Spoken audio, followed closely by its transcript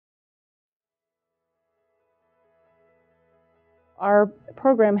Our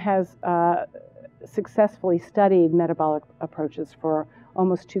program has successfully studied metabolic approaches for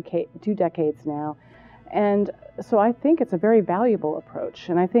almost two decades now. And so I think it's a very valuable approach.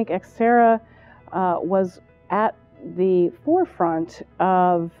 And I think Xera was at the forefront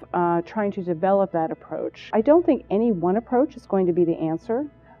of trying to develop that approach. I don't think any one approach is going to be the answer,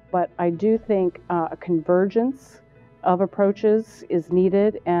 but I do think a convergence of approaches is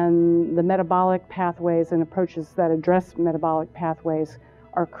needed, and the metabolic pathways and approaches that address metabolic pathways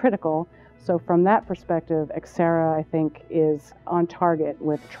are critical. So from that perspective, Xera, I think, is on target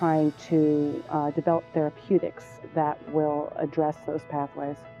with trying to develop therapeutics that will address those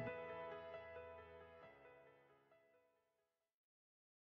pathways.